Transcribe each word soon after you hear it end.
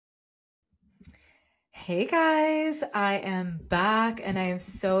Hey guys, I am back and I am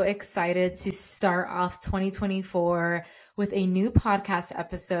so excited to start off 2024 with a new podcast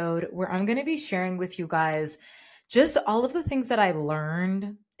episode where I'm going to be sharing with you guys just all of the things that I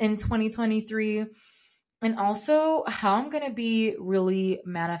learned in 2023 and also how I'm going to be really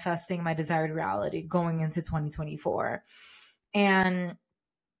manifesting my desired reality going into 2024. And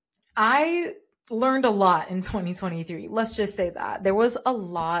I learned a lot in 2023. Let's just say that. There was a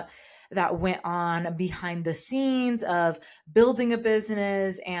lot that went on behind the scenes of building a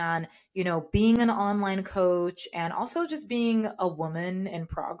business and, being an online coach and also just being a woman in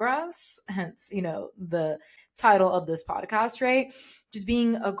progress. Hence, the title of this podcast, right? Just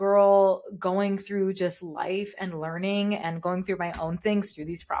being a girl going through just life and learning and going through my own things through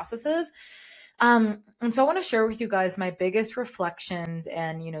these processes. And so I want to share with you guys my biggest reflections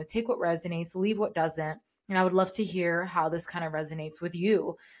and, take what resonates, leave what doesn't. And I would love to hear how this kind of resonates with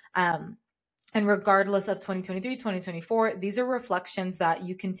you. Um, and regardless of 2023, 2024, these are reflections that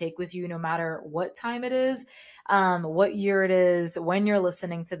you can take with you no matter what time it is, what year it is, when you're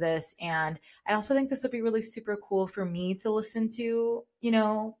listening to this. And I also think this would be really super cool for me to listen to,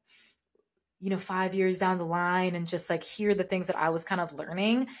 5 years down the line and just like hear the things that I was kind of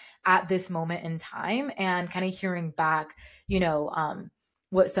learning at this moment in time and kind of hearing back,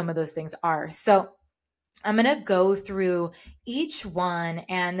 what some of those things are. So I'm going to go through each one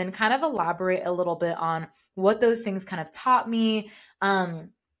and then kind of elaborate a little bit on what those things kind of taught me, and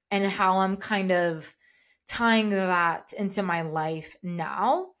how I'm kind of tying that into my life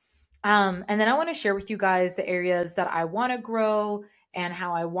now. And then I want to share with you guys the areas that I want to grow and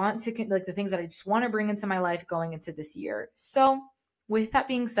how I want to, like the things that I just want to bring into my life going into this year. So, with that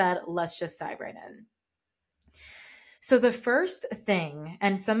being said, let's just dive right in. So, the first thing,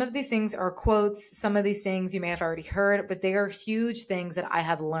 and some of these things are quotes, some of these things you may have already heard, but they are huge things that I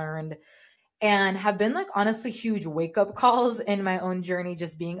have learned and have been like honestly huge wake up calls in my own journey,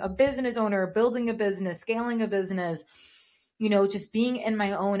 just being a business owner, building a business, scaling a business, just being in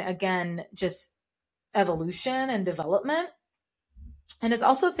my own, again, just evolution and development. And it's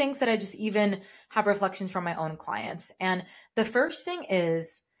also things that I just even have reflections from my own clients. And the first thing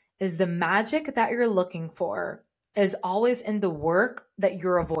is the magic that you're looking for is always in the work that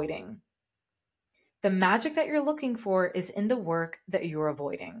you're avoiding. The magic that you're looking for is in the work that you're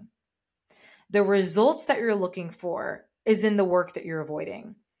avoiding. The results that you're looking for is in the work that you're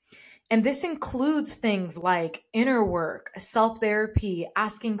avoiding. And this includes things like inner work, self-therapy,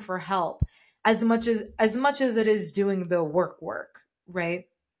 asking for help, as much as it is doing the work, right?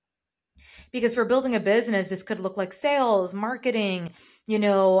 Because for building a business, this could look like sales, marketing, you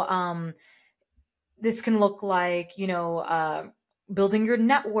know, this can look like, building your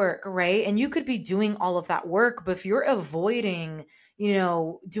network, right? And you could be doing all of that work, but if you're avoiding,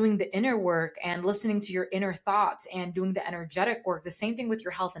 doing the inner work and listening to your inner thoughts and doing the energetic work, the same thing with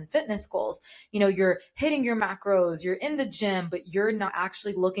your health and fitness goals. You're hitting your macros, you're in the gym, but you're not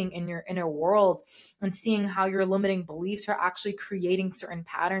actually looking in your inner world and seeing how your limiting beliefs are actually creating certain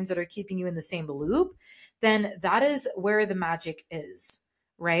patterns that are keeping you in the same loop, then that is where the magic is,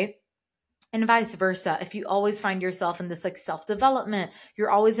 right? And vice versa. If you always find yourself in this like self development, you're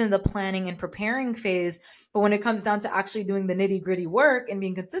always in the planning and preparing phase. But when it comes down to actually doing the nitty gritty work and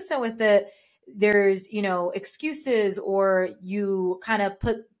being consistent with it, there's, excuses, or you kind of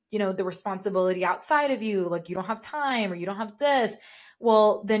put, the responsibility outside of you. Like you don't have time or you don't have this.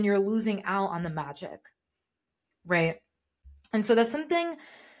 Well, then you're losing out on the magic. Right. And so that's something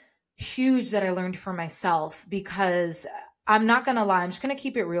huge that I learned for myself, because I'm not going to lie, I'm just going to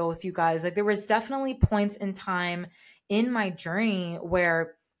keep it real with you guys. Like there was definitely points in time in my journey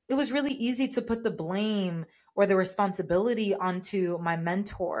where it was really easy to put the blame or the responsibility onto my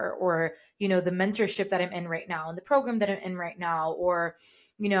mentor, or, the mentorship that I'm in right now and the program that I'm in right now, or,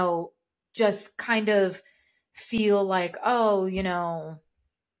 just kind of feel like, oh,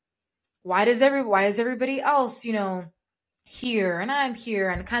 why is everybody else, here and I'm here,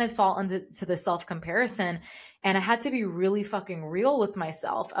 and kind of fall into the self comparison. And I had to be really fucking real with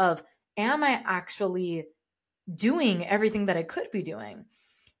myself of, am I actually doing everything that I could be doing?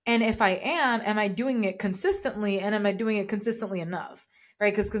 And if I am I doing it consistently, and am I doing it consistently enough?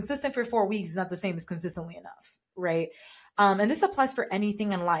 Right? Because consistent for 4 weeks is not the same as consistently enough, right? And this applies for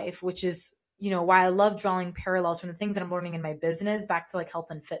anything in life, which is, why I love drawing parallels from the things that I'm learning in my business back to like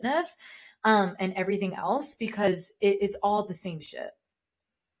health and fitness, and everything else, because it's all the same shit,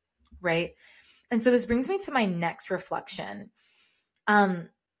 right? And so this brings me to my next reflection. Um,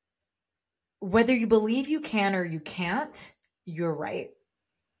 Whether you believe you can or you can't, you're right.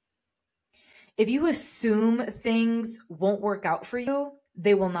 If you assume things won't work out for you,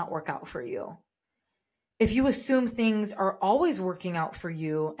 they will not work out for you. if you assume things are always working out for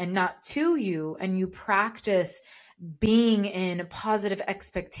you and not to you, and you practice being in positive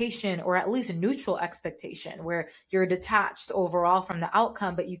expectation, or at least a neutral expectation, where you're detached overall from the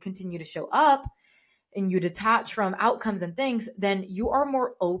outcome, but you continue to show up and you detach from outcomes and things, then you are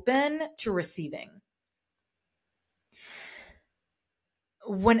more open to receiving.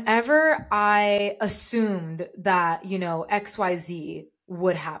 Whenever I assumed that, XYZ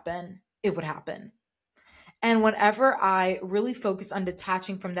would happen, it would happen. And whenever I really focus on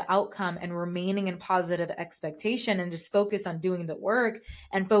detaching from the outcome and remaining in positive expectation and just focus on doing the work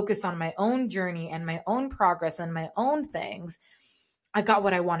and focus on my own journey and my own progress and my own things, I got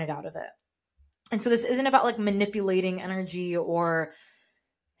what I wanted out of it. And so this isn't about like manipulating energy or,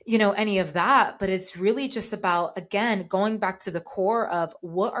 any of that, but it's really just about, again, going back to the core of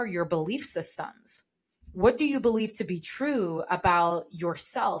what are your belief systems? What do you believe to be true about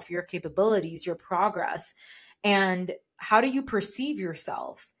yourself, your capabilities, your progress? And how do you perceive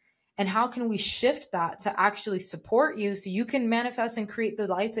yourself? And how can we shift that to actually support you so you can manifest and create the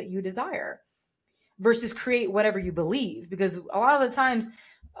life that you desire versus create whatever you believe? Because a lot of the times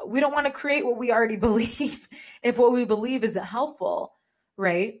we don't want to create what we already believe if what we believe isn't helpful,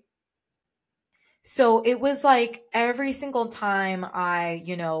 right? So it was like every single time I,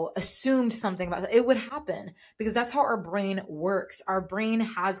 assumed something about it, it would happen, because that's how our brain works. Our brain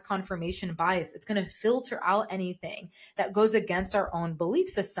has confirmation bias. It's going to filter out anything that goes against our own belief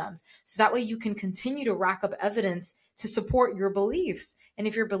systems. So that way you can continue to rack up evidence to support your beliefs. And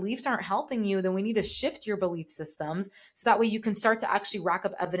if your beliefs aren't helping you, then we need to shift your belief systems so that way you can start to actually rack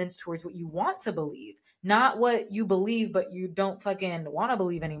up evidence towards what you want to believe, not what you believe, but you don't fucking want to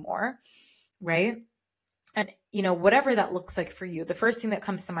believe anymore. Right. And, whatever that looks like for you, the first thing that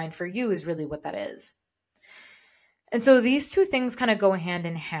comes to mind for you is really what that is. And so these two things kind of go hand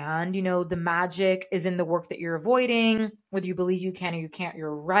in hand. The magic is in the work that you're avoiding, whether you believe you can or you can't,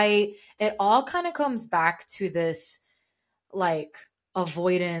 you're right. It all kind of comes back to this like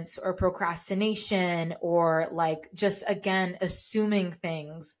avoidance or procrastination, or like just, again, assuming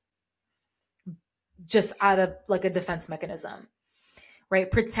things just out of like a defense mechanism,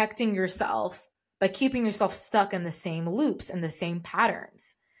 right? Protecting yourself by keeping yourself stuck in the same loops and the same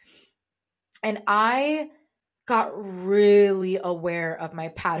patterns. And I got really aware of my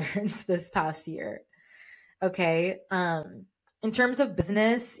patterns this past year. Okay. In terms of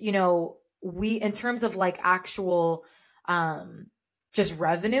business, in terms of like actual, um, just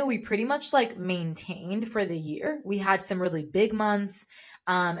revenue, we pretty much like maintained for the year. We had some really big months,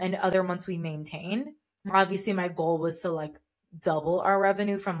 and other months we maintained. Obviously, my goal was to like double our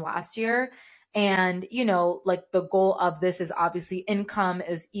revenue from last year. And, like the goal of this is obviously income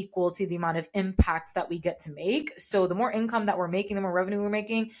is equal to the amount of impact that we get to make. So the more income that we're making, the more revenue we're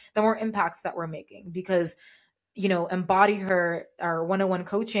making, the more impacts that we're making. Because, Embody Her, our 101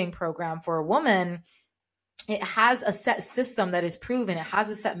 coaching program for a woman, it has a set system that is proven. It has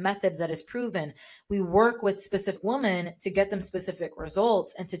a set method that is proven. We work with specific women to get them specific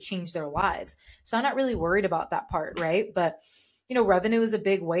results and to change their lives. So I'm not really worried about that part, right? But revenue is a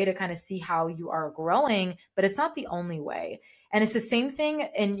big way to kind of see how you are growing, but it's not the only way. And it's the same thing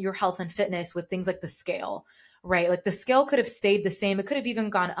in your health and fitness with things like the scale, right? Like the scale could have stayed the same. It could have even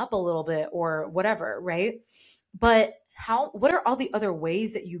gone up a little bit or whatever, right? But what are all the other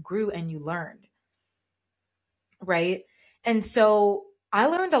ways that you grew and you learned? Right. And so I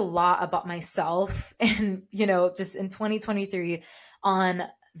learned a lot about myself and, just in 2023 on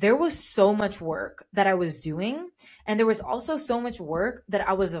there was so much work that I was doing. And there was also so much work that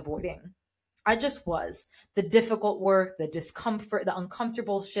I was avoiding. I just was the difficult work, the discomfort, the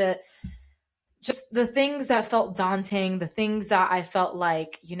uncomfortable shit, just the things that felt daunting, the things that I felt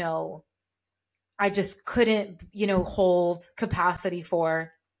like, I just couldn't, hold capacity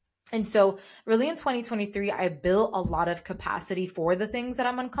for. And so, really in 2023, I built a lot of capacity for the things that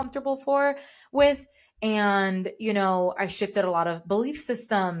I'm uncomfortable with. And, I shifted a lot of belief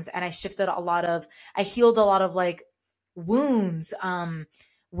systems, and I healed a lot of like wounds,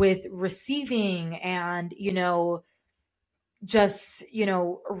 with receiving and, just,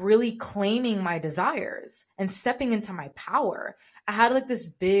 really claiming my desires and stepping into my power. I had like this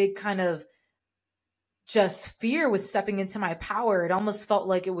big kind of just fear with stepping into my power. It almost felt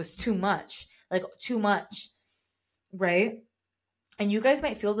like it was too much, like too much, right? And you guys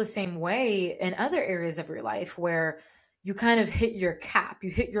might feel the same way in other areas of your life where you kind of hit your cap, you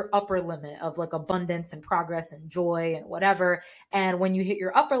hit your upper limit of like abundance and progress and joy and whatever. And when you hit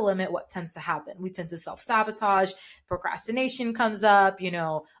your upper limit, what tends to happen? We tend to self sabotage, procrastination comes up,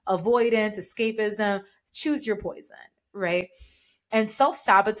 avoidance, escapism, choose your poison, right? And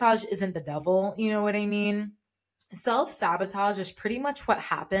self-sabotage isn't the devil, you know what I mean? Self-sabotage is pretty much what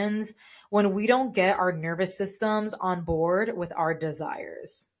happens when we don't get our nervous systems on board with our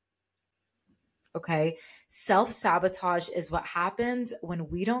desires. Okay. Self sabotage is what happens when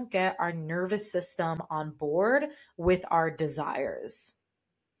we don't get our nervous system on board with our desires.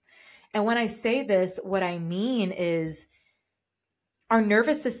 And when I say this, what I mean is our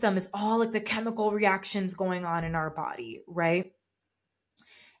nervous system is all like the chemical reactions going on in our body, right?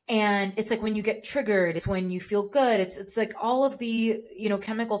 And it's like when you get triggered, it's when you feel good. It's like all of the,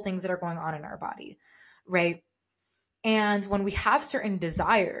 chemical things that are going on in our body, right? And when we have certain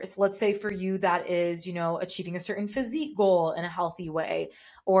desires, let's say for you that is, achieving a certain physique goal in a healthy way,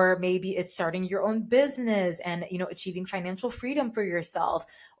 or maybe it's starting your own business and, achieving financial freedom for yourself,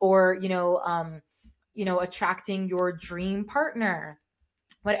 or, attracting your dream partner,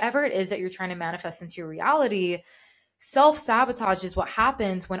 whatever it is that you're trying to manifest into your reality. Self-sabotage is what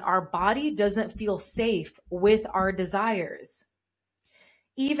happens when our body doesn't feel safe with our desires,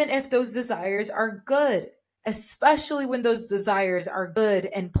 even if those desires are good, especially when those desires are good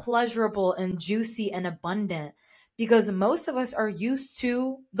and pleasurable and juicy and abundant, because most of us are used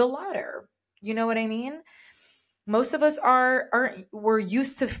to the latter. You know what I mean? Most of us we're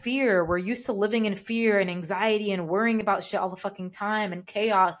used to fear. We're used to living in fear and anxiety and worrying about shit all the fucking time and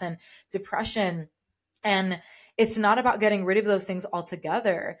chaos and depression. And it's not about getting rid of those things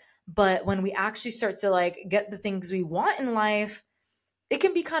altogether. But when we actually start to like get the things we want in life, it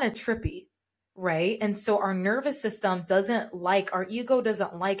can be kind of trippy, right? And so our nervous system our ego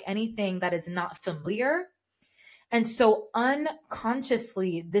doesn't like anything that is not familiar. And so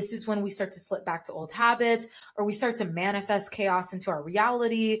unconsciously, this is when we start to slip back to old habits, or we start to manifest chaos into our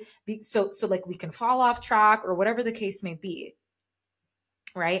reality. So like we can fall off track or whatever the case may be.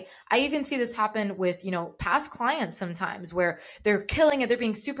 Right. I even see this happen with, past clients sometimes where they're killing it. They're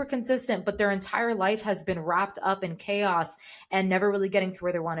being super consistent, but their entire life has been wrapped up in chaos and never really getting to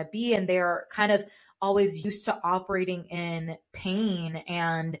where they want to be. And they are kind of always used to operating in pain,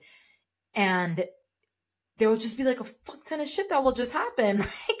 and there will just be like a fuck ton of shit that will just happen.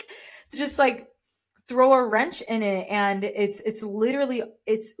 Like to just like throw a wrench in it. And it's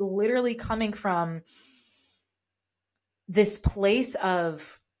literally coming from this place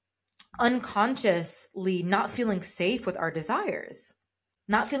of unconsciously not feeling safe with our desires,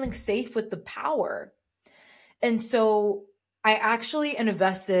 not feeling safe with the power. And so I actually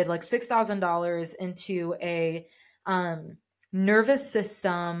invested like $6,000 into a nervous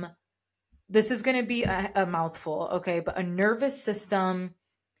system. This is going to be a mouthful, okay? But a nervous system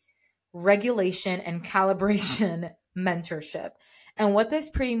regulation and calibration mentorship. And what this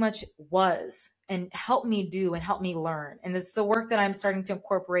pretty much was and helped me do and help me learn. And it's the work that I'm starting to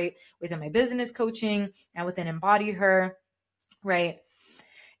incorporate within my business coaching and within Embody Her, right?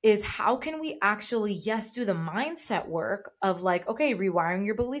 Is how can we actually, yes, do the mindset work of like, okay, rewiring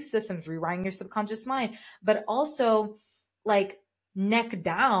your belief systems, rewiring your subconscious mind, but also like neck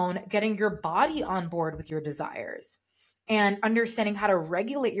down, getting your body on board with your desires and understanding how to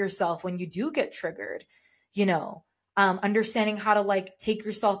regulate yourself when you do get triggered, understanding how to like take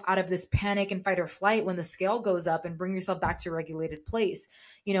yourself out of this panic and fight or flight when the scale goes up and bring yourself back to a regulated place,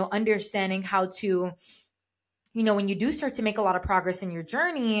 understanding how to, when you do start to make a lot of progress in your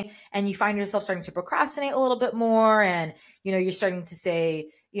journey and you find yourself starting to procrastinate a little bit more, and, you're starting to say,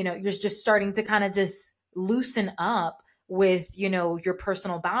 you're just starting to kind of just loosen up with, your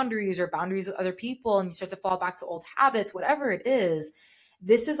personal boundaries or boundaries with other people, and you start to fall back to old habits, whatever it is,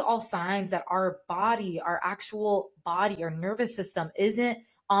 this is all signs that our body, our actual body, our nervous system isn't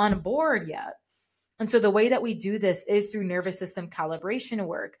on board yet. And so the way that we do this is through nervous system calibration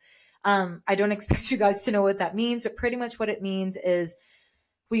work. I don't expect you guys to know what that means, but pretty much what it means is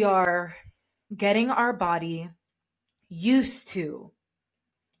we are getting our body used to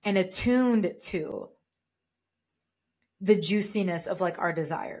and attuned to the juiciness of like our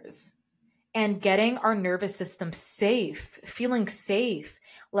desires, and getting our nervous system safe, feeling safe.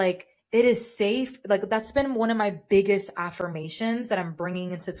 Like it is safe. Like that's been one of my biggest affirmations that I'm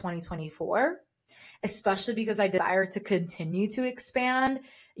bringing into 2024, especially because I desire to continue to expand,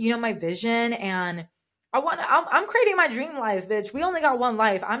 my vision. And I'm creating my dream life, bitch. We only got one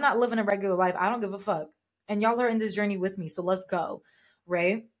life. I'm not living a regular life. I don't give a fuck. And y'all are in this journey with me. So let's go.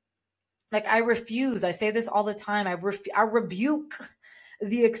 Right. Like I refuse. I say this all the time. I rebuke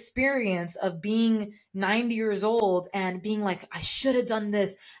the experience of being 90 years old and being like, I should have done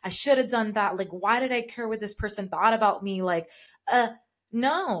this. I should have done that. Like, why did I care what this person thought about me? Like,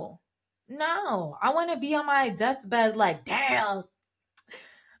 no, I want to be on my deathbed. Like, damn,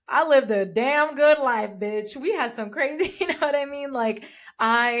 I lived a damn good life, bitch. We had some crazy, you know what I mean? Like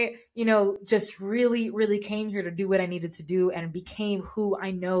I, just really, really came here to do what I needed to do and became who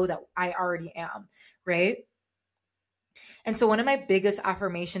I know that I already am, right? And so one of my biggest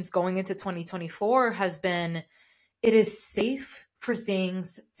affirmations going into 2024 has been, it is safe for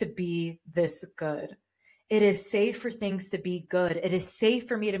things to be this good. It is safe for things to be good. It is safe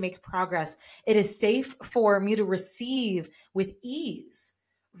for me to make progress. It is safe for me to receive with ease,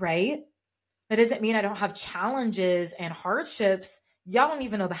 right? That doesn't mean I don't have challenges and hardships. Y'all don't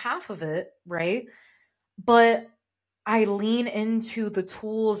even know the half of it, right? But I lean into the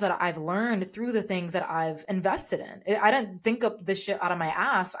tools that I've learned through the things that I've invested in. I didn't think up this shit out of my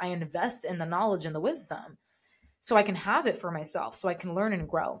ass. I invest in the knowledge and the wisdom so I can have it for myself, so I can learn and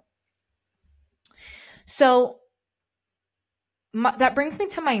grow. So that brings me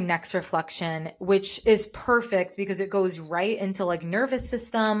to my next reflection, which is perfect because it goes right into like nervous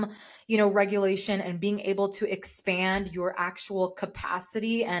system, regulation and being able to expand your actual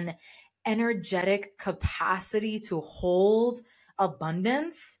capacity and energetic capacity to hold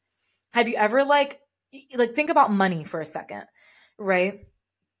abundance. Have you ever think about money for a second, right?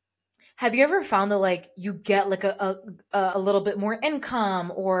 Have you ever found that like you get like a little bit more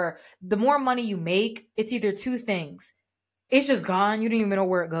income, or the more money you make, it's either two things: it's just gone. You don't even know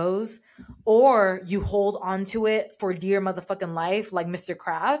where it goes. Or you hold on to it for dear motherfucking life, like Mr.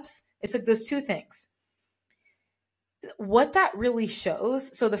 Krabs. It's like those two things. What that really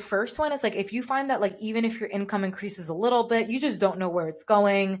shows. So the first one is like, if you find that like, even if your income increases a little bit, you just don't know where it's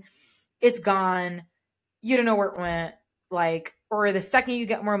going. It's gone. You don't know where it went. Like, or the second you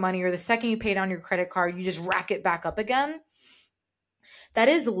get more money, or the second you pay down your credit card, you just rack it back up again. That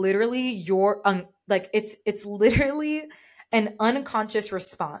is literally your, it's literally an unconscious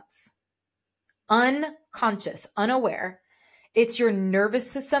response. Unconscious, unaware. It's your nervous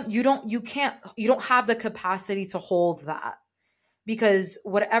system. You don't have the capacity to hold that, because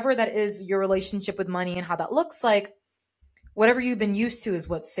whatever that is, your relationship with money and how that looks like, whatever you've been used to is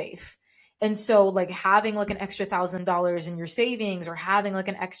what's safe. And so like having like an extra $1,000 in your savings, or having like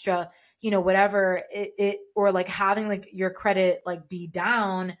an extra, whatever or like having like your credit like be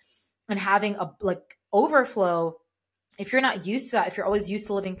down and having a like overflow. If you're not used to that, if you're always used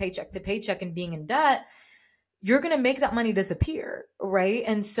to living paycheck to paycheck and being in debt, you're going to make that money disappear, right?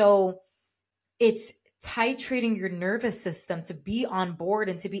 And so it's titrating your nervous system to be on board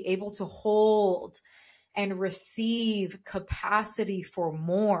and to be able to hold and receive capacity for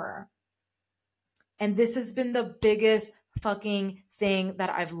more. And this has been the biggest fucking thing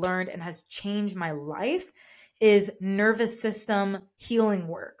that I've learned and has changed my life, is nervous system healing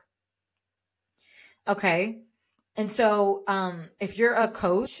work. Okay. And so, if you're a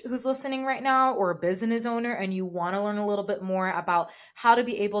coach who's listening right now, or a business owner, and you want to learn a little bit more about how to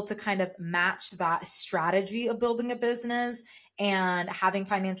be able to kind of match that strategy of building a business and having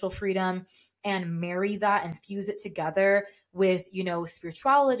financial freedom, and marry that and fuse it together with,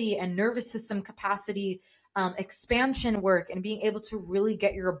 spirituality and nervous system capacity, expansion work, and being able to really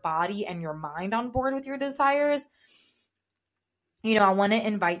get your body and your mind on board with your desires, I want to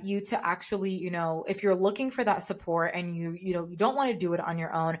invite you to actually, if you're looking for that support and you don't want to do it on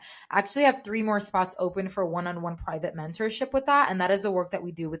your own, I actually have 3 more spots open for one-on-one private mentorship with that. And that is the work that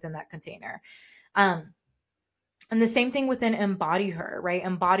we do within that container. And the same thing within Embody Her, right?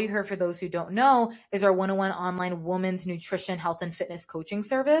 Embody Her, for those who don't know, is our one-on-one online women's nutrition, health, and fitness coaching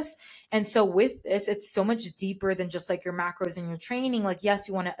service. And so with this, it's so much deeper than just like your macros and your training. Like, yes,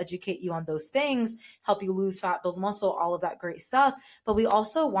 we want to educate you on those things, help you lose fat, build muscle, all of that great stuff. But we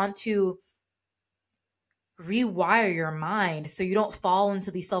also want to rewire your mind so you don't fall into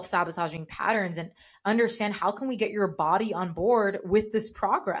these self-sabotaging patterns, and understand how can we get your body on board with this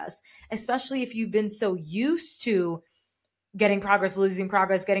progress, especially if you've been so used to getting progress, losing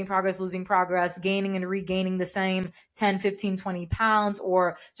progress, getting progress, losing progress, gaining and regaining the same 10, 15, 20 pounds,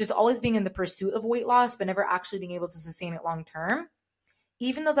 or just always being in the pursuit of weight loss, but never actually being able to sustain it long term.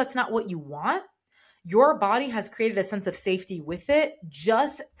 Even though that's not what you want, your body has created a sense of safety with it,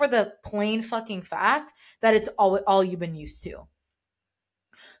 just for the plain fucking fact that it's all you've been used to.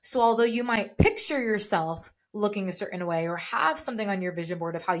 So although you might picture yourself looking a certain way, or have something on your vision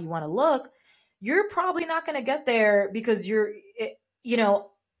board of how you want to look, you're probably not going to get there because you're,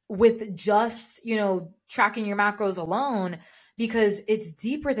 with just, tracking your macros alone, because it's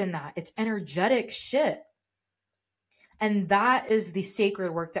deeper than that. It's energetic shit. And that is the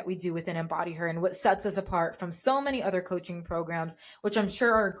sacred work that we do within Embody Her, and what sets us apart from so many other coaching programs, which I'm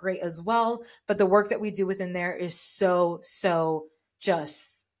sure are great as well. But the work that we do within there is so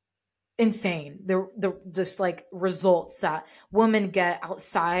just, insane. The just like results that women get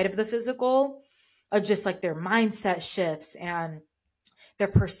outside of the physical, of just like their mindset shifts and their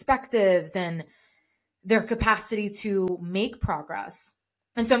perspectives and their capacity to make progress.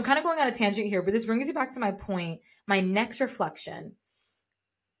 And so I'm kind of going on a tangent here, but this brings you back to my point. My next reflection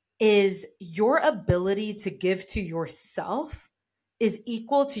is your ability to give to yourself is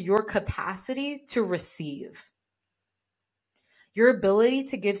equal to your capacity to receive. Your ability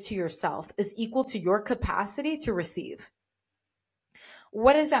to give to yourself is equal to your capacity to receive.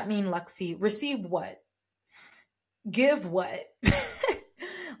 What does that mean, Lexi? Receive what? Give what?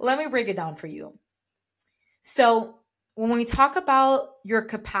 Let me break it down for you. So, when we talk about your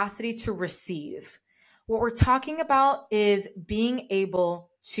capacity to receive, what we're talking about is being able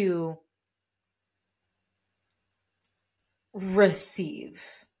to receive.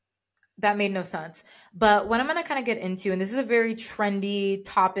 That made no sense. But what I'm going to kind of get into, and this is a very trendy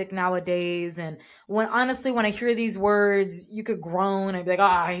topic nowadays. And when honestly, when I hear these words, you could groan and be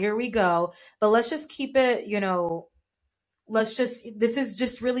like, here we go. But let's just keep it, this is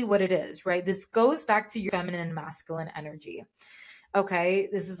just really what it is, right? This goes back to your feminine and masculine energy. Okay.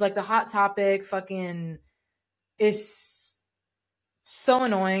 This is like the hot topic. Fucking is so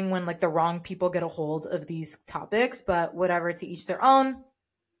annoying when like the wrong people get a hold of these topics, but whatever, to each their own.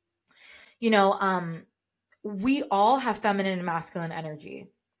 We all have feminine and masculine energy.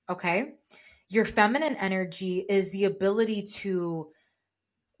 Okay. Your feminine energy is the ability to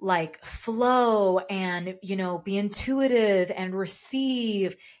like flow and, be intuitive and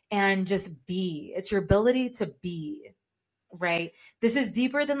receive and just be. It's your ability to be, right? This is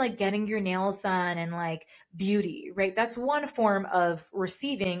deeper than like getting your nails done and like beauty, right? That's one form of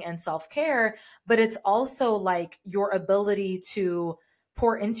receiving and self care, but it's also like your ability to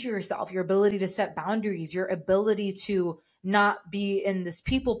pour into yourself, your ability to set boundaries, your ability to not be in this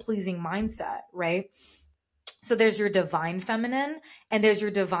people pleasing mindset, right? So there's your divine feminine and there's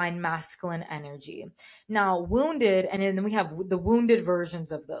your divine masculine energy. Now, wounded, and then we have the wounded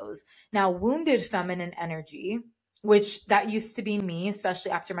versions of those. Now, wounded feminine energy, which that used to be me,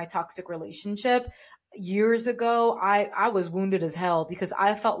 especially after my toxic relationship. Years ago, I was wounded as hell because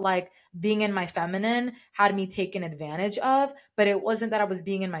I felt like being in my feminine had me taken advantage of, but it wasn't that I was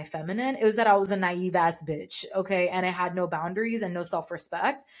being in my feminine. It was that I was a naive ass bitch. Okay. And I had no boundaries and no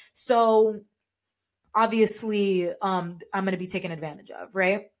self-respect. So obviously I'm going to be taken advantage of,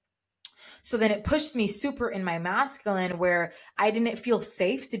 right? So then it pushed me super in my masculine where I didn't feel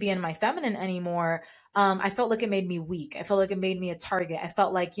safe to be in my feminine anymore. I felt like it made me weak. I felt like it made me a target. I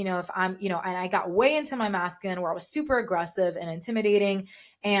felt like, if I'm, and I got way into my masculine where I was super aggressive and intimidating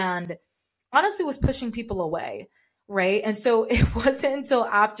and honestly was pushing people away. Right. And so it wasn't until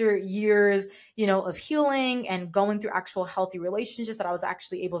after years, of healing and going through actual healthy relationships that I was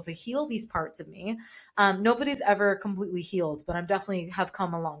actually able to heal these parts of me. Nobody's ever completely healed, but I'm definitely have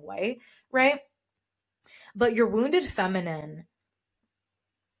come a long way. Right. But your wounded feminine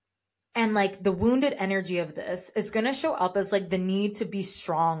and like the wounded energy of this is going to show up as like the need to be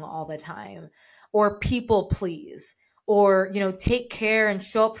strong all the time or people please or, take care and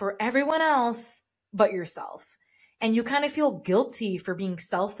show up for everyone else but yourself. And you kind of feel guilty for being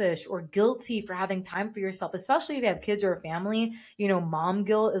selfish or guilty for having time for yourself, especially if you have kids or a family. Mom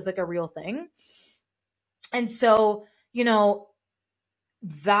guilt is like a real thing. And so,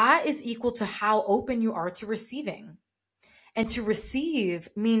 that is equal to how open you are to receiving. And to receive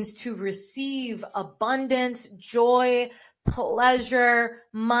means to receive abundance, joy, pleasure,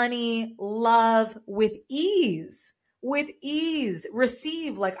 money, love with ease. With ease.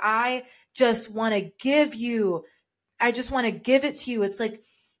 Receive. Like, I just want to give you. I just want to give it to you. It's like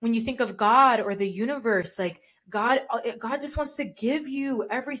when you think of God or the universe, like God just wants to give you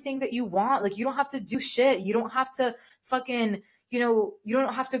everything that you want. Like, you don't have to do shit. You don't have to fucking, you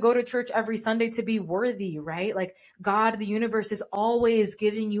don't have to go to church every Sunday to be worthy, right? Like, God, the universe is always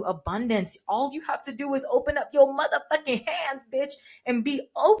giving you abundance. All you have to do is open up your motherfucking hands, bitch, and be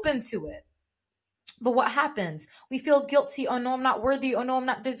open to it. But what happens? We feel guilty. Oh no, I'm not worthy. Oh no, I'm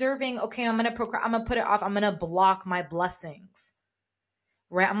not deserving. Okay, I'm gonna put it off. I'm gonna block my blessings.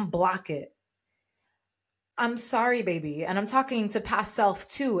 Right? I'm gonna block it. I'm sorry, baby. And I'm talking to past self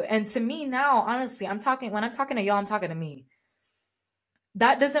too. And to me now, honestly, when I'm talking to y'all, I'm talking to me.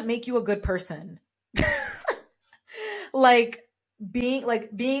 That doesn't make you a good person. like being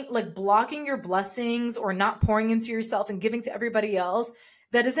like blocking your blessings or not pouring into yourself and giving to everybody else,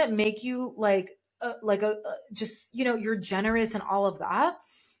 that doesn't make you just you're generous and all of that,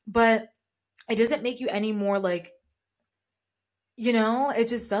 but it doesn't make you any more like, it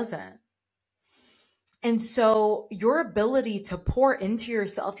just doesn't. And so your ability to pour into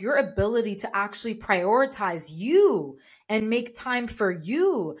yourself, your ability to actually prioritize you and make time for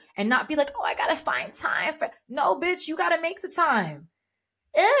you and not be like, oh, I got to find time for, no, bitch, you got to make the time.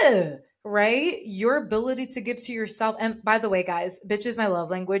 Ew, right? Your ability to give to yourself. And by the way, guys, bitch is my love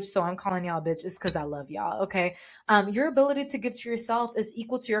language. So I'm calling y'all bitches because I love y'all. Okay. Your ability to give to yourself is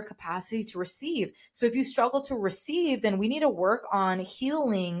equal to your capacity to receive. So if you struggle to receive, then we need to work on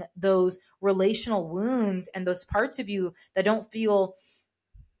healing those relational wounds and those parts of you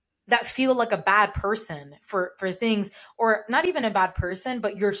that feel like a bad person for things, or not even a bad person,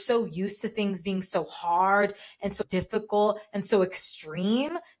 but you're so used to things being so hard and so difficult and so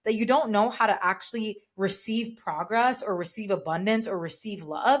extreme that you don't know how to actually receive progress or receive abundance or receive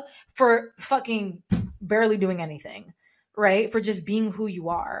love for fucking barely doing anything, right? For just being who you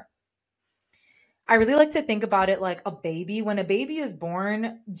are. I really like to think about it like a baby. When a baby is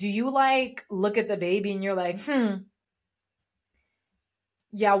born, do you like look at the baby and you're like,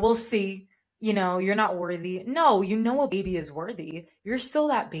 yeah, we'll see. You're not worthy. No, a baby is worthy. You're still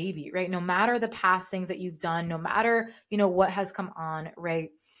that baby, right? No matter the past things that you've done, no matter, what has come on, right?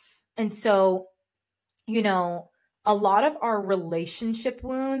 And so, you know, a lot of our relationship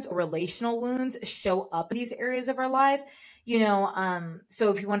wounds or relational wounds show up in these areas of our life.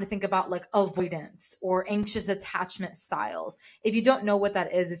 So if you want to think about like avoidance or anxious attachment styles, if you don't know what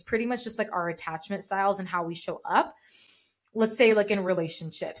that is, it's pretty much just like our attachment styles and how we show up. Let's say like in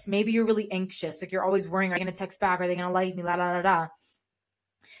relationships, maybe you're really anxious, like you're always worrying, are they going to text back, are they going to like me, la la la la.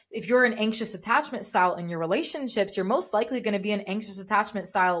 If you're an anxious attachment style in your relationships, you're most likely going to be an anxious attachment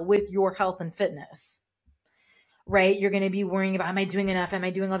style with your health and fitness, right? You're going to be worrying about, am I doing enough, am I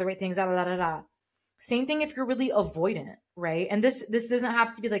doing all the right things, la la la la. Same thing if you're really avoidant, right? And this doesn't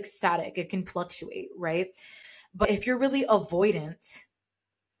have to be like static, it can fluctuate, right? But if you're really avoidant,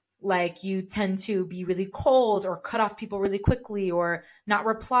 like you tend to be really cold or cut off people really quickly or not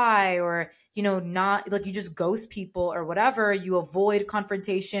reply, or not like, you just ghost people or whatever, you avoid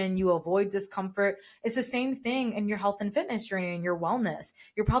confrontation, you avoid discomfort. It's the same thing in your health and fitness journey and your wellness.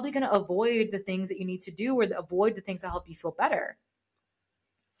 You're probably going to avoid the things that you need to do or avoid the things that help you feel better.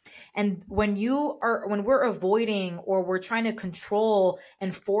 And when we're avoiding or we're trying to control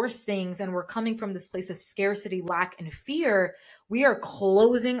and force things, and we're coming from this place of scarcity, lack, and fear, we are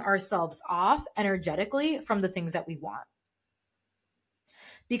closing ourselves off energetically from the things that we want.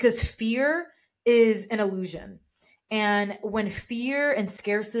 Because fear is an illusion. And when fear and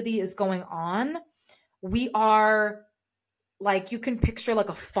scarcity is going on, we are like, you can picture like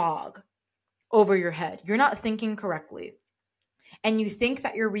a fog over your head. You're not thinking correctly. And you think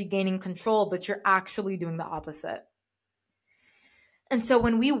that you're regaining control, but you're actually doing the opposite. And so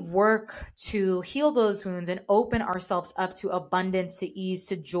when we work to heal those wounds and open ourselves up to abundance, to ease,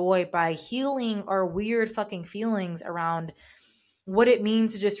 to joy by healing our weird fucking feelings around what it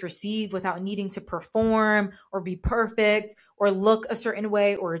means to just receive without needing to perform or be perfect or look a certain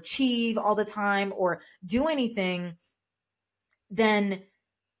way or achieve all the time or do anything, then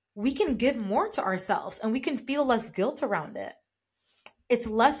we can give more to ourselves and we can feel less guilt around it. It's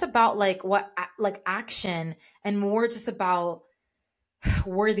less about like action and more just about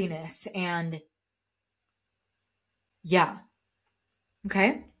worthiness. And yeah.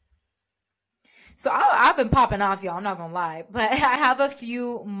 Okay. So I've been popping off, y'all. I'm not gonna lie, but I have a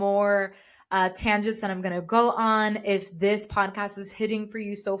few more tangents that I'm gonna go on. If this podcast is hitting for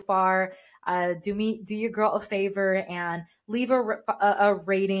you so far, do your girl a favor and leave a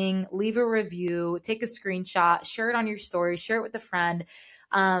rating, leave a review, take a screenshot, share it on your story, share it with a friend.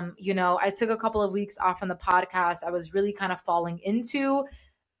 I took a couple of weeks off from the podcast. I was really kind of falling into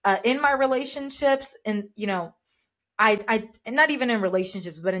in my relationships, and I not even in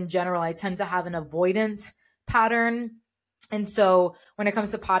relationships, but in general, I tend to have an avoidant pattern. And so when it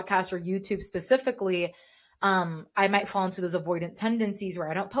comes to podcasts or YouTube specifically, I might fall into those avoidant tendencies where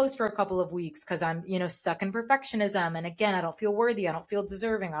I don't post for a couple of weeks because I'm, stuck in perfectionism. And again, I don't feel worthy. I don't feel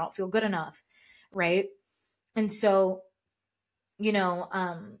deserving. I don't feel good enough. Right. And so, you know,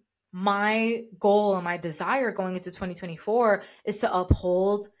 my goal and my desire going into 2024 is to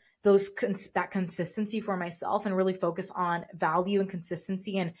uphold that consistency for myself and really focus on value and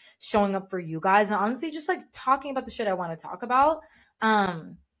consistency and showing up for you guys, and honestly just like talking about the shit I want to talk about,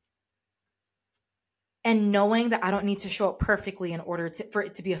 and knowing that I don't need to show up perfectly in order for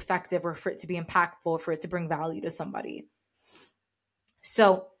it to be effective or for it to be impactful, for it to bring value to somebody.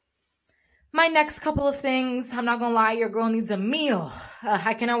 So my next couple of things, I'm not gonna lie, your girl needs a meal.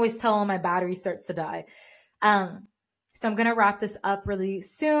 I can always tell when my battery starts to die. So I'm going to wrap this up really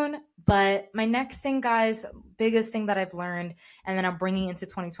soon. But my next thing, guys, biggest thing that I've learned and then I'm bringing into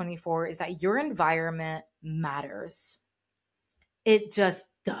 2024 is that your environment matters. It just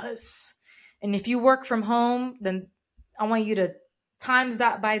does. And if you work from home, then I want you to times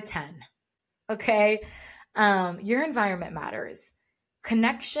that by 10. Okay. Your environment matters.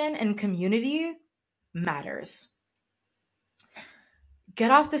 Connection and community matters. Get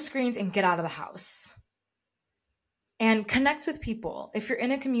off the screens and get out of the house and connect with people. If you're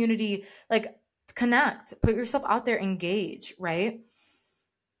in a community, like connect, put yourself out there, engage, right?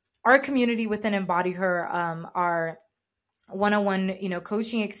 Our community within Embody Her, our one-on-one,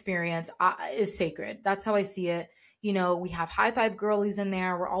 coaching experience is sacred. That's how I see it. We have high five girlies in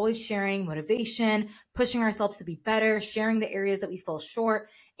there. We're always sharing motivation, pushing ourselves to be better, sharing the areas that we fell short.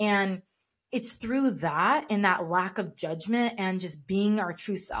 And it's through that and that lack of judgment and just being our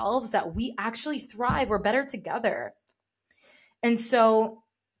true selves that we actually thrive. We're better together. And so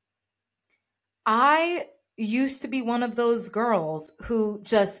I used to be one of those girls who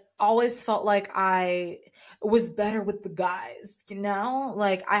just always felt like I was better with the guys.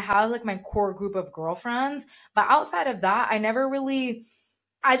 Like I have like my core group of girlfriends, but outside of that,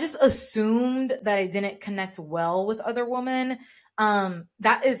 I just assumed that I didn't connect well with other women.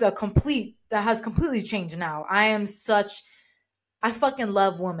 That has completely changed now. I fucking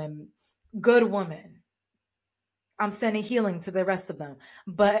love women, good women. I'm sending healing to the rest of them.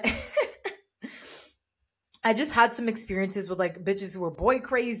 But I just had some experiences with like bitches who were boy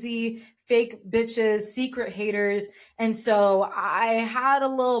crazy, fake bitches, secret haters. And so I had a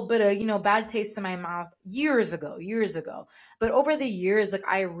little bit of, bad taste in my mouth years ago, years ago. But over the years, like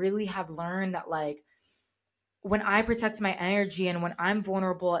I really have learned that like when I protect my energy and when I'm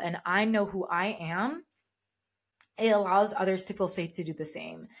vulnerable and I know who I am, it allows others to feel safe to do the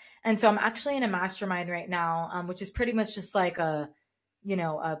same. And so I'm actually in a mastermind right now, which is pretty much just like a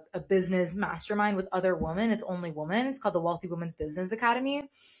business mastermind with other women. It's only women. It's called the Wealthy Women's Business Academy.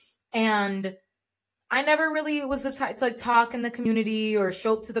 And I never really was the type to like talk in the community or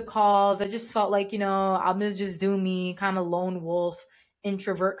show up to the calls. I just felt like, I'm gonna just do me, kind of lone wolf,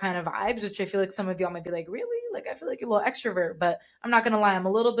 introvert kind of vibes, which I feel like some of y'all might be like, really? Like, I feel like you're a little extrovert, but I'm not gonna lie, I'm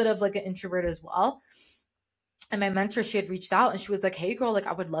a little bit of like an introvert as well. And my mentor, she had reached out and she was like, hey girl, like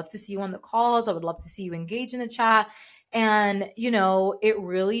I would love to see you on the calls. I would love to see you engage in the chat. And, it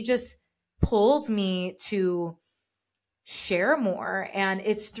really just pulled me to share more. And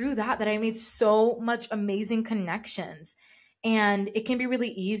it's through that I made so much amazing connections. And it can be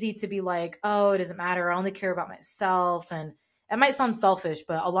really easy to be like, oh, it doesn't matter. I only care about myself. And it might sound selfish,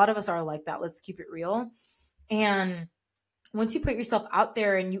 but a lot of us are like that. Let's keep it real. And once you put yourself out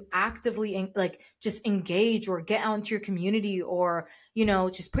there and you actively like just engage or get out into your community or,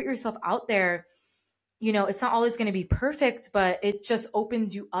 just put yourself out there, it's not always going to be perfect, but it just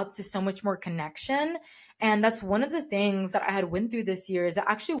opens you up to so much more connection. And that's one of the things that I had went through this year is I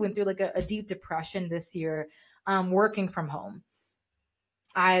actually went through like a deep depression this year, working from home.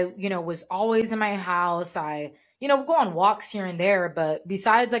 I, was always in my house. I, go on walks here and there, but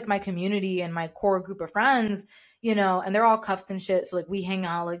besides like my community and my core group of friends, and they're all cuffed and shit. So like we hang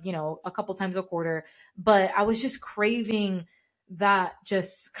out like, a couple times a quarter, but I was just craving that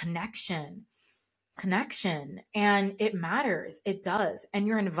just connection, and it matters. It does. And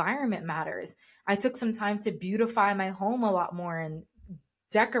your environment matters. I took some time to beautify my home a lot more and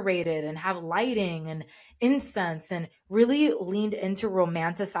decorated and have lighting and incense and really leaned into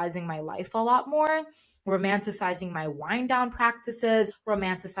romanticizing my life a lot more, romanticizing my wind down practices,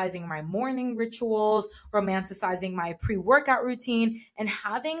 romanticizing my morning rituals, romanticizing my pre-workout routine, and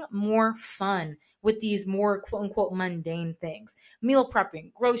having more fun with these more quote unquote mundane things. Meal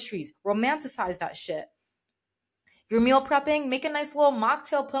prepping, groceries, romanticize that shit. You're meal prepping, make a nice little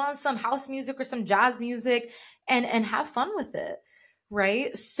mocktail, put on some house music or some jazz music and have fun with it.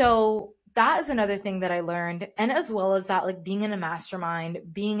 Right? So that is another thing that I learned. And as well as that, like being in a mastermind,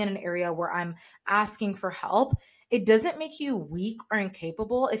 being in an area where I'm asking for help, it doesn't make you weak or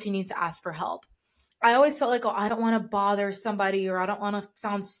incapable if you need to ask for help. I always felt like, oh, I don't want to bother somebody or I don't want to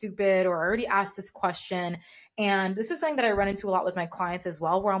sound stupid or I already asked this question. And this is something that I run into a lot with my clients as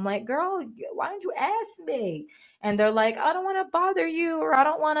well, where I'm like, girl, why don't you ask me? And they're like, I don't want to bother you or I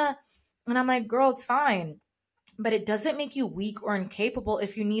don't want to. And I'm like, girl, it's fine. But it doesn't make you weak or incapable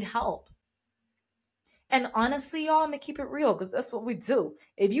if you need help. And honestly, y'all, I'm going to keep it real because that's what we do.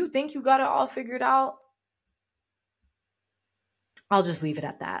 If you think you got it all figured out, I'll just leave it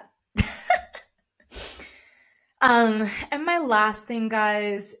at that. And my last thing,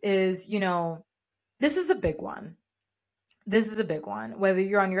 guys, is, this is a big one. This is a big one. Whether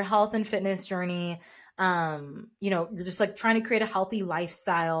you're on your health and fitness journey, you're just like trying to create a healthy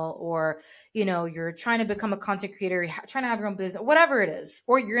lifestyle, or, you're trying to become a content creator, you're trying to have your own business, whatever it is,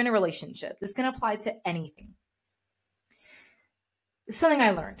 or you're in a relationship. This can apply to anything. It's something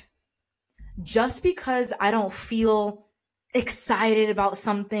I learned. Just because I don't feel excited about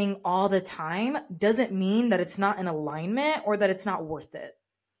something all the time doesn't mean that it's not in alignment or that it's not worth it,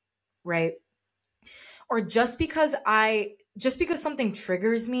 right? Or just because something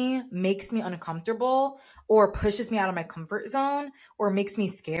triggers me, makes me uncomfortable, or pushes me out of my comfort zone, or makes me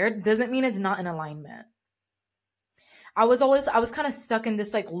scared, doesn't mean it's not in alignment. I was kind of stuck in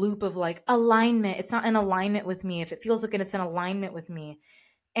this like loop of like alignment. It's not in alignment with me. If it feels like it's in alignment with me.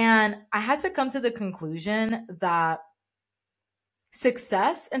 And I had to come to the conclusion that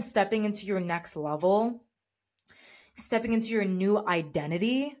success and stepping into your next level, stepping into your new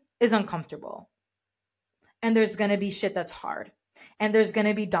identity is uncomfortable. And there's going to be shit that's hard. And there's going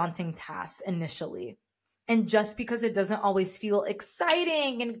to be daunting tasks initially. And just because it doesn't always feel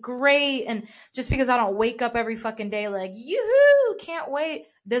exciting and great, and just because I don't wake up every fucking day like, yoo-hoo, can't wait,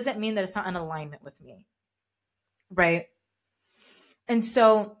 doesn't mean that it's not in alignment with me. Right? And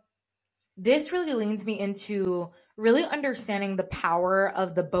so this really leads me into really understanding the power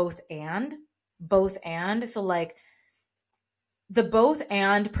of the both and. Both and. So, like, the both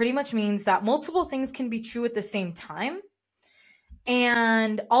and pretty much means that multiple things can be true at the same time.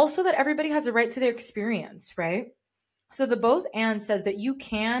 And also that everybody has a right to their experience, right? So the both and says that you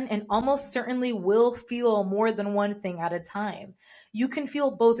can and almost certainly will feel more than one thing at a time. You can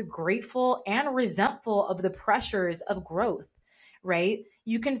feel both grateful and resentful of the pressures of growth, right?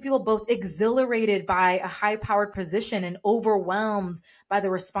 You can feel both exhilarated by a high powered position and overwhelmed by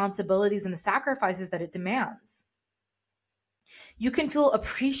the responsibilities and the sacrifices that it demands. You can feel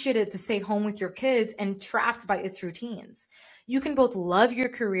appreciated to stay home with your kids and trapped by its routines. You can both love your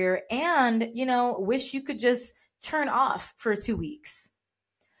career and, wish you could just turn off for 2 weeks.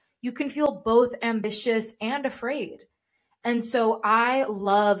 You can feel both ambitious and afraid. And so I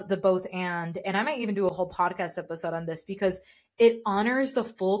love the both and I might even do a whole podcast episode on this because it honors the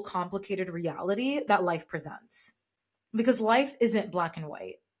full complicated reality that life presents. Because life isn't black and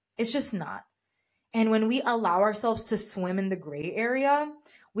white. It's just not. And when we allow ourselves to swim in the gray area,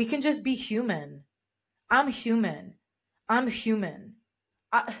 we can just be human. I'm human. I'm human.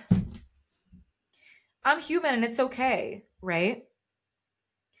 I'm human and it's okay, right?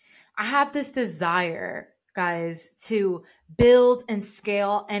 I have this desire, guys, to build and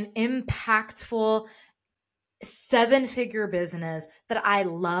scale an impactful 7-figure business that I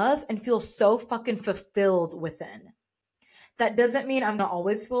love and feel so fucking fulfilled within. That doesn't mean I'm not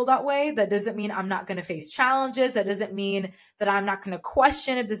always feel that way. That doesn't mean I'm not going to face challenges. That doesn't mean that I'm not going to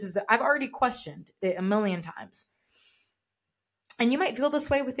question if this is I've already questioned it a million times. And you might feel this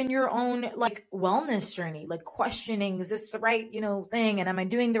way within your own like wellness journey, like questioning, is this the right, thing? And am I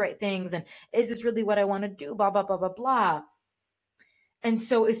doing the right things? And is this really what I want to do? Blah, blah, blah, blah, blah. And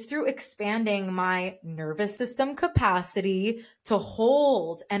so it's through expanding my nervous system capacity to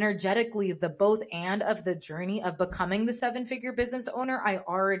hold energetically the both and of the journey of becoming the 7-figure business owner I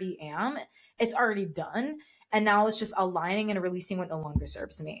already am. It's already done. And now it's just aligning and releasing what no longer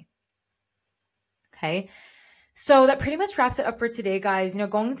serves me. Okay. So that pretty much wraps it up for today, guys.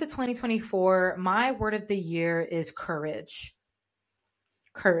 Going into 2024, my word of the year is courage.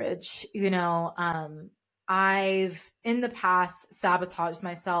 Courage. I've in the past sabotaged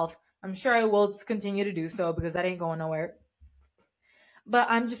myself. I'm sure I will continue to do so because that ain't going nowhere. But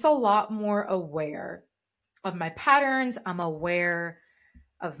I'm just a lot more aware of my patterns. I'm aware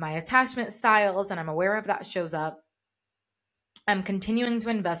of my attachment styles and I'm aware of that shows up. I'm continuing to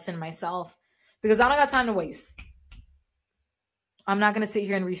invest in myself because I don't got time to waste. I'm not going to sit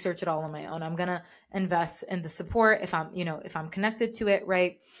here and research it all on my own. I'm going to invest in the support if I'm connected to it,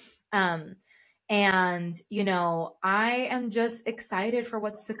 right? And, I am just excited for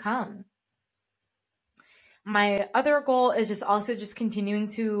what's to come. My other goal is just continuing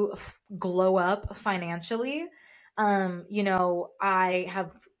to glow up financially. I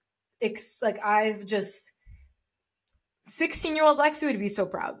have, I've just, 16-year-old Lexi would be so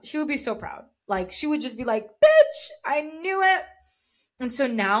proud. She would be so proud. Like, she would just be like, bitch, I knew it. And so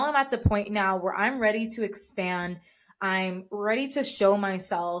now I'm at the point now where I'm ready to expand. I'm ready to show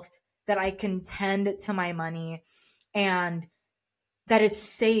myself that I can tend to my money and that it's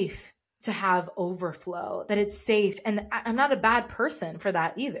safe to have overflow, that it's safe. And I'm not a bad person for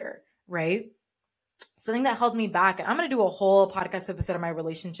that either, right? Something that held me back, and I'm going to do a whole podcast episode on my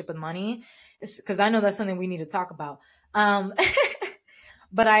relationship with money because I know that's something we need to talk about.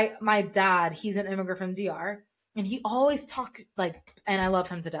 But my dad, he's an immigrant from DR. And he always talked like, and I love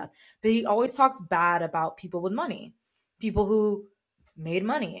him to death, but he always talked bad about people with money, people who made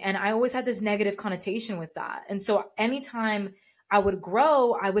money. And I always had this negative connotation with that. And so anytime I would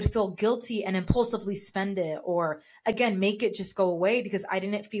grow, I would feel guilty and impulsively spend it, or again, make it just go away because I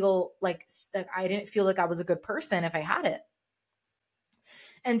didn't feel like I was a good person if I had it.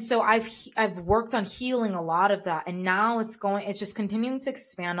 And so I've worked on healing a lot of that, and now it's just continuing to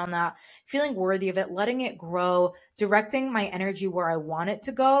expand on that, feeling worthy of it, letting it grow, directing my energy where I want it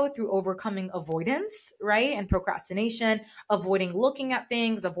to go through overcoming avoidance, right? And procrastination, avoiding looking at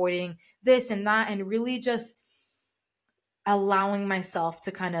things, avoiding this and that, and really just allowing myself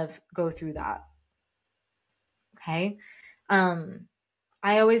to kind of go through that. Okay. Um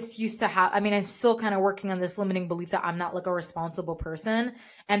I always used to have, I mean, I'm still kind of working on this limiting belief that I'm not like a responsible person.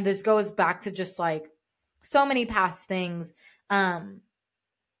 And this goes back to just like so many past things. Um,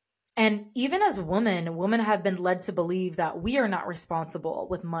 and even as women have been led to believe that we are not responsible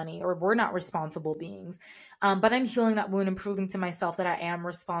with money, or we're not responsible beings. But I'm healing that wound and proving to myself that I am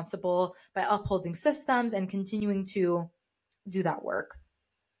responsible by upholding systems and continuing to do that work.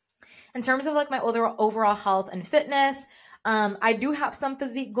 In terms of like my overall health and fitness, I do have some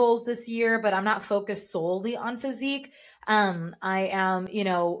physique goals this year, but I'm not focused solely on physique. I am,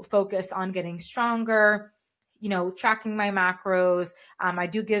 focused on getting stronger, tracking my macros. I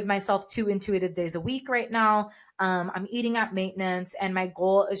do give myself 2 intuitive days a week right now. I'm eating at maintenance, and my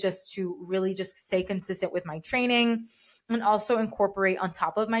goal is just to really just stay consistent with my training, and also incorporate on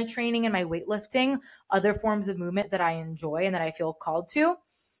top of my training and my weightlifting other forms of movement that I enjoy and that I feel called to.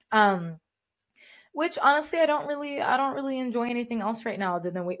 Um, which honestly, I don't really enjoy anything else right now other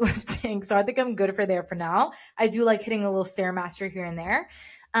than weightlifting. So I think I'm good for there for now. I do like hitting a little stairmaster here and there.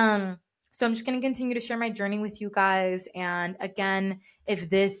 Um, so I'm just going to continue to share my journey with you guys. And again, if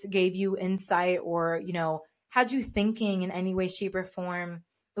this gave you insight, or, had you thinking in any way, shape, or form,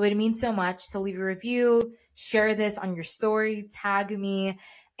 it would mean so much to leave a review, share this on your story, tag me.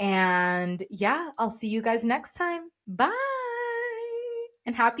 And yeah, I'll see you guys next time. Bye.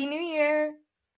 And Happy New Year.